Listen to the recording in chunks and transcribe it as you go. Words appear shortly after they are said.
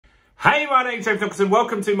Hey, my name's James Nicholson.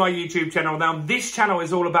 Welcome to my YouTube channel. Now, this channel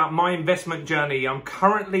is all about my investment journey. I'm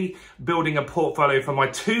currently building a portfolio for my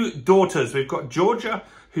two daughters. We've got Georgia,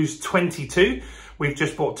 who's 22. We've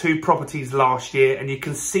just bought two properties last year, and you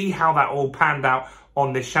can see how that all panned out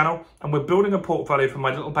on this channel. And we're building a portfolio for my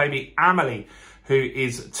little baby, Amelie, who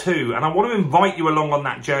is 2. And I want to invite you along on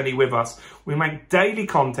that journey with us. We make daily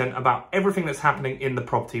content about everything that's happening in the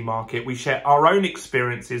property market. We share our own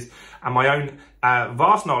experiences and my own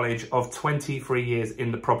vast knowledge of 23 years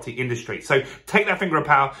in the property industry. So take that finger of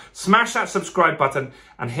power, smash that subscribe button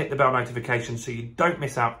and hit the bell notification so you don't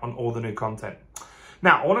miss out on all the new content.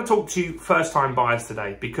 Now, I want to talk to you first-time buyers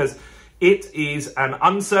today because it is an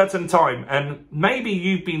uncertain time, and maybe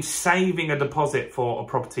you've been saving a deposit for a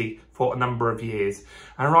property for a number of years.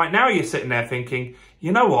 And right now you're sitting there thinking,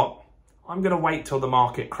 you know what? I'm going to wait till the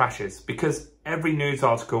market crashes, because every news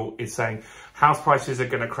article is saying house prices are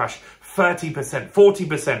going to crash 30%,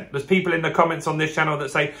 40%. There's people in the comments on this channel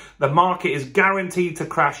that say the market is guaranteed to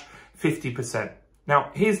crash 50%.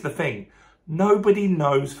 Now, here's the thing. Nobody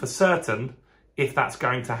knows for certain if that's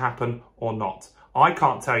going to happen or not. I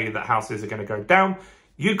can't tell you that houses are going to go down.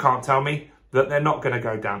 You can't tell me that they're not going to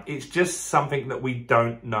go down. It's just something that we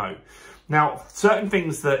don't know. Now, certain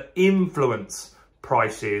things that influence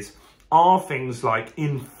prices are things like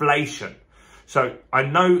inflation. So I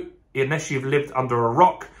know, unless you've lived under a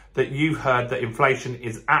rock, that you've heard that inflation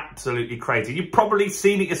is absolutely crazy. You've probably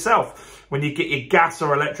seen it yourself when you get your gas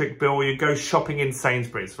or electric bill or you go shopping in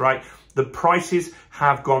Sainsbury's, right? The prices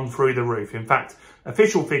have gone through the roof. In fact,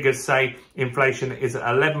 official figures say inflation is at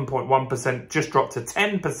 11.1%, just dropped to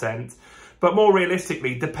 10%. But more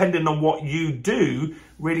realistically, depending on what you do,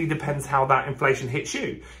 really depends how that inflation hits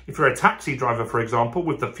you. If you're a taxi driver, for example,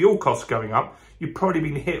 with the fuel costs going up, you've probably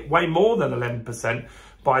been hit way more than 11%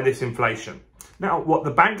 by this inflation. Now, what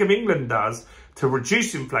the Bank of England does to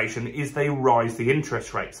reduce inflation is they rise the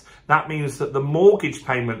interest rates. That means that the mortgage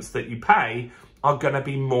payments that you pay are going to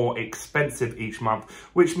be more expensive each month,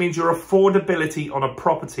 which means your affordability on a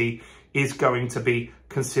property is going to be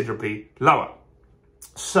considerably lower.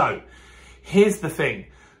 So here's the thing.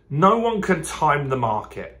 No one can time the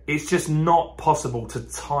market. It's just not possible to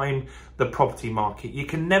time the property market. You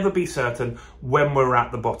can never be certain when we're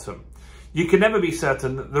at the bottom. You can never be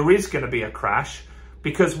certain that there is going to be a crash,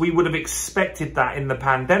 because we would have expected that in the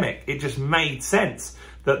pandemic. It just made sense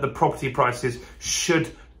that the property prices should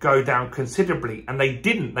go down considerably, and they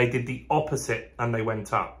didn't. They did the opposite and they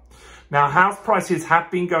went up. Now, house prices have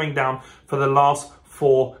been going down for the last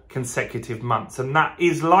 4 consecutive months, and that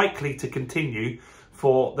is likely to continue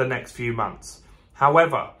for the next few months.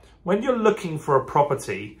 However, when you're looking for a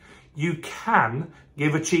property, you can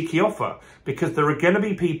give a cheeky offer, because there are going to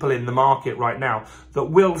be people in the market right now that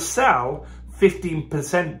will sell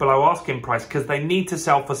 15% below asking price because they need to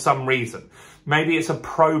sell for some reason. Maybe it's a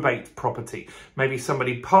probate property. Maybe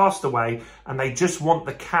somebody passed away and they just want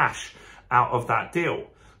the cash out of that deal.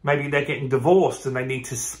 Maybe they're getting divorced and they need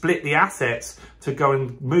to split the assets to go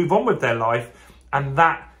and move on with their life. And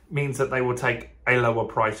that means that they will take a lower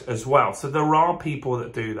price as well. So there are people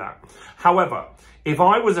that do that. However, if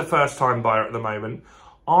I was a first-time buyer at the moment,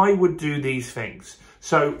 I would do these things.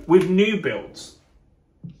 So with new builds,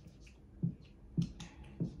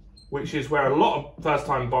 which is where a lot of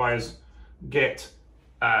first-time buyers get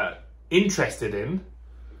interested in,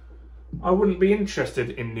 I wouldn't be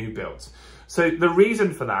interested in new builds. So the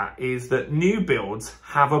reason for that is that new builds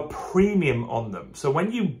have a premium on them. So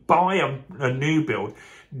when you buy a new build,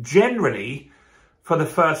 generally for the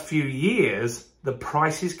first few years, the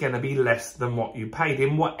price is going to be less than what you paid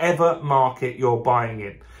in whatever market you're buying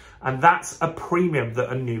in. And that's a premium that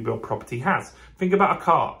a new build property has. Think about a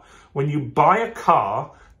car. When you buy a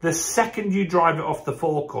car, the second you drive it off the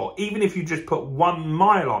forecourt, even if you just put 1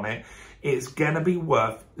 mile on it, it's going to be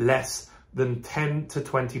worth less than 10 to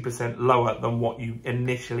 20% lower than what you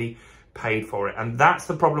initially paid for it. And that's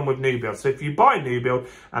the problem with new builds. So if you buy a new build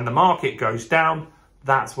and the market goes down,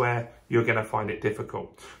 that's where you're going to find it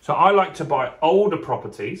difficult. So I like to buy older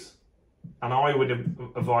properties, and I would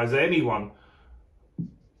advise anyone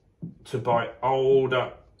to buy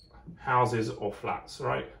older houses or flats,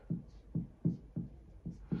 right?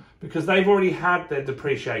 Because they've already had their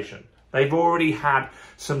depreciation. They've already had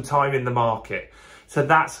some time in the market. So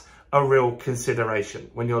that's a real consideration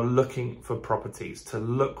when you're looking for properties, to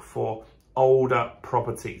look for older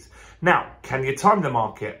properties. Now, can you time the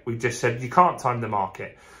market? We just said you can't time the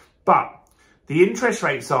market. But the interest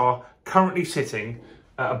rates are currently sitting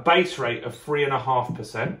at a base rate of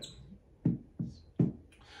 3.5%.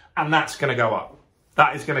 And that's going to go up.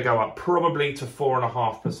 That is going to go up probably to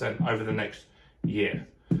 4.5% over the next year.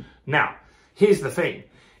 Now, here's the thing.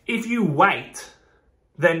 If you wait,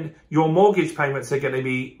 then your mortgage payments are going to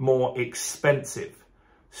be more expensive.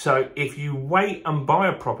 So if you wait and buy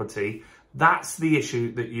a property, that's the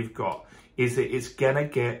issue that you've got, is that it's going to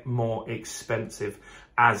get more expensive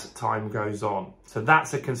as time goes on. So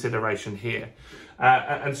that's a consideration here.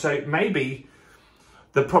 And so maybe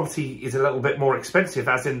the property is a little bit more expensive,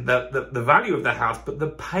 as in the value of the house, but the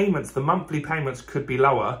payments, the monthly payments could be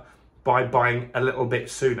lower by buying a little bit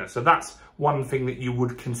sooner. So that's one thing that you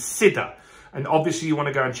would consider. And obviously you want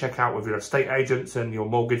to go and check out with your estate agents and your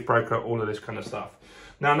mortgage broker, all of this kind of stuff.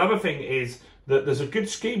 Now, another thing is that there's a good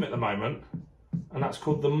scheme at the moment, and that's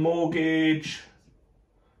called the Mortgage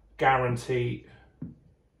Guarantee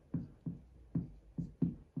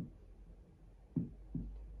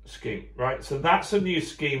Scheme, right? So that's a new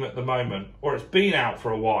scheme at the moment, or it's been out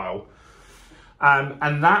for a while.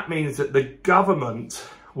 And that means that the government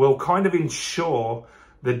will kind of insure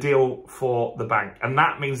the deal for the bank. And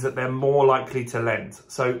that means that they're more likely to lend.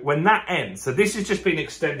 So when that ends, so this has just been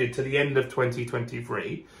extended to the end of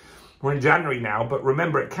 2023. We're in January now, but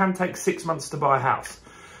remember, it can take 6 months to buy a house.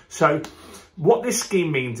 So what this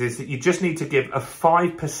scheme means is that you just need to give a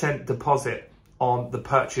 5% deposit on the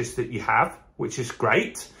purchase that you have, which is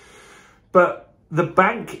great. But the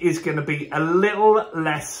bank is going to be a little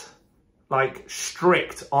less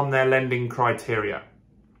strict on their lending criteria.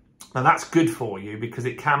 Now that's good for you, because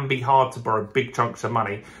it can be hard to borrow big chunks of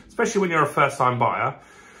money, especially when you're a first-time buyer.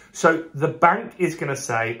 So the bank is going to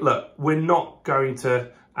say, look, we're not going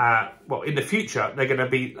to, well, in the future, they're going to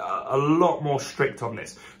be a lot more strict on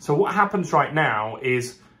this. So what happens right now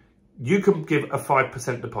is you can give a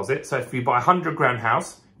 5% deposit. So if you buy a 100 grand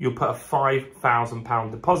house, you'll put a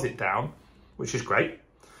 £5,000 deposit down, which is great.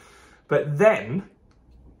 But then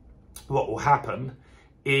what will happen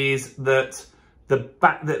is that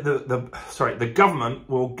the government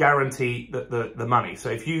will guarantee the money. So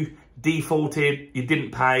if you defaulted, you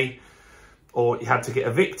didn't pay, or you had to get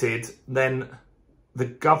evicted, then the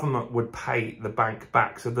government would pay the bank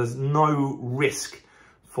back. So there's no risk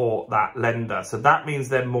for that lender. So that means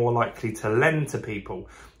they're more likely to lend to people.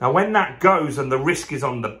 Now, when that goes and the risk is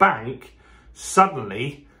on the bank,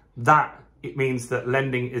 suddenly it means that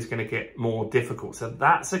lending is going to get more difficult. So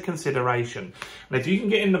that's a consideration. And if you can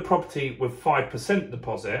get in the property with 5%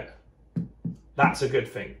 deposit, that's a good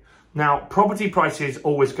thing. Now, property prices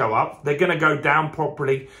always go up. They're going to go down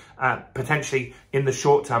properly, potentially in the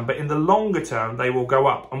short term, but in the longer term, they will go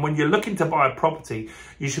up. And when you're looking to buy a property,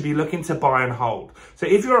 you should be looking to buy and hold. So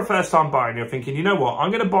if you're a first-time buyer and you're thinking, you know what, I'm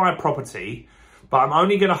going to buy a property, but I'm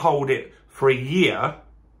only going to hold it for a year,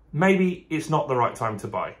 maybe it's not the right time to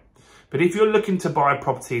buy. But if you're looking to buy a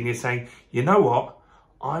property and you're saying, you know what,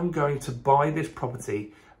 I'm going to buy this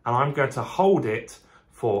property and I'm going to hold it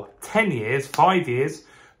for 10 years, 5 years,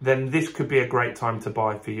 then this could be a great time to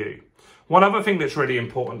buy for you. One other thing that's really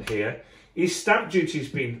important here is stamp duty's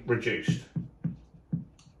been reduced.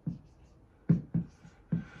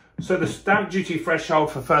 So the stamp duty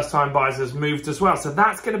threshold for first-time buyers has moved as well. So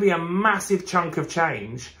that's going to be a massive chunk of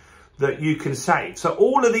change that you can save. So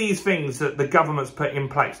all of these things that the government's put in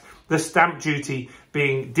place, the stamp duty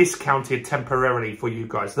being discounted temporarily for you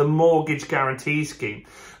guys, the mortgage guarantee scheme,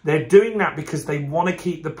 they're doing that because they want to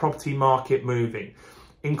keep the property market moving.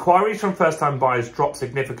 Inquiries from first-time buyers dropped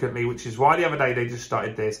significantly, which is why the other day they just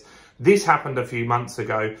started this. This happened a few months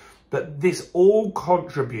ago, but this all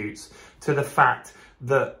contributes to the fact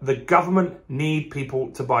that the government need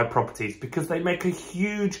people to buy properties because they make a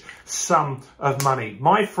huge sum of money.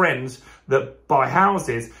 My friends that buy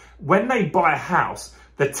houses, when they buy a house,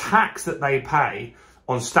 the tax that they pay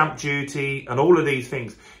on stamp duty and all of these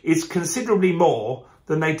things is considerably more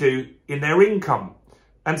than they do in their income.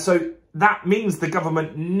 And so that means the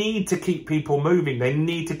government need to keep people moving. They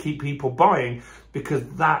need to keep people buying because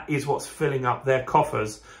that is what's filling up their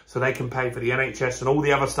coffers so they can pay for the NHS and all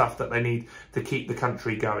the other stuff that they need to keep the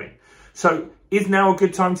country going. So is now a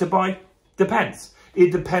good time to buy? Depends.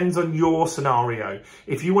 It depends on your scenario.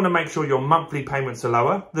 If you want to make sure your monthly payments are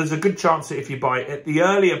lower, there's a good chance that if you buy at the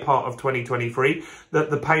earlier part of 2023, that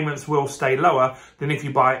the payments will stay lower than if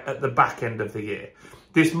you buy at the back end of the year.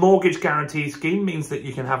 This mortgage guarantee scheme means that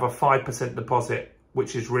you can have a 5% deposit,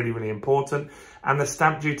 which is really, really important. And the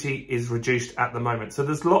stamp duty is reduced at the moment. So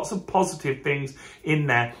there's lots of positive things in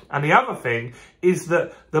there. And the other thing is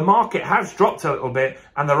that the market has dropped a little bit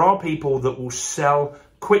and there are people that will sell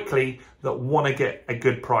quickly that want to get a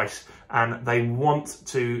good price and they want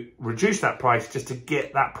to reduce that price just to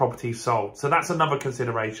get that property sold. So that's another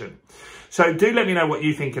consideration. So do let me know what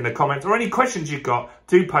you think in the comments or any questions you've got,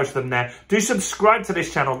 do post them there. Do subscribe to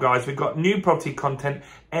this channel, guys. We've got new property content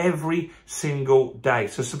every single day.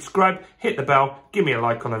 So subscribe, hit the bell, give me a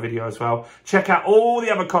like on the video as well. Check out all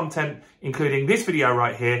the other content, including this video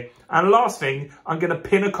right here. And last thing, I'm going to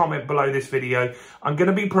pin a comment below this video. I'm going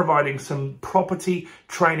to be providing some property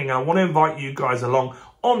training, and I want to invite you guys along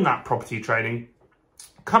on that property training.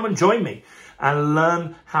 Come and join me and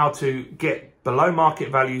learn how to get below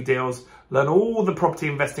market value deals, learn all the property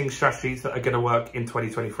investing strategies that are going to work in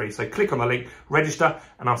 2023. So click on the link, register,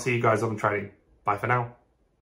 and I'll see you guys on the training. Bye for now.